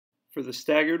For the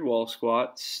staggered wall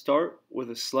squat, start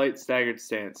with a slight staggered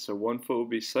stance, so one foot will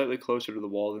be slightly closer to the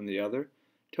wall than the other.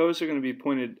 Toes are going to be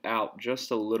pointed out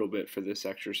just a little bit for this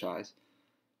exercise.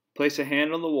 Place a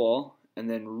hand on the wall and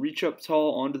then reach up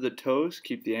tall onto the toes,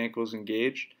 keep the ankles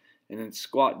engaged, and then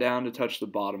squat down to touch the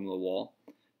bottom of the wall.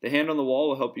 The hand on the wall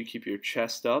will help you keep your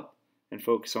chest up and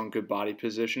focus on good body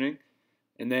positioning.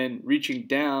 And then reaching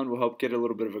down will help get a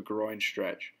little bit of a groin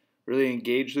stretch. Really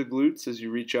engage the glutes as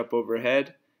you reach up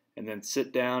overhead and then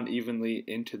sit down evenly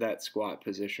into that squat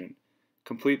position.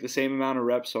 Complete the same amount of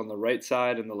reps on the right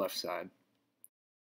side and the left side.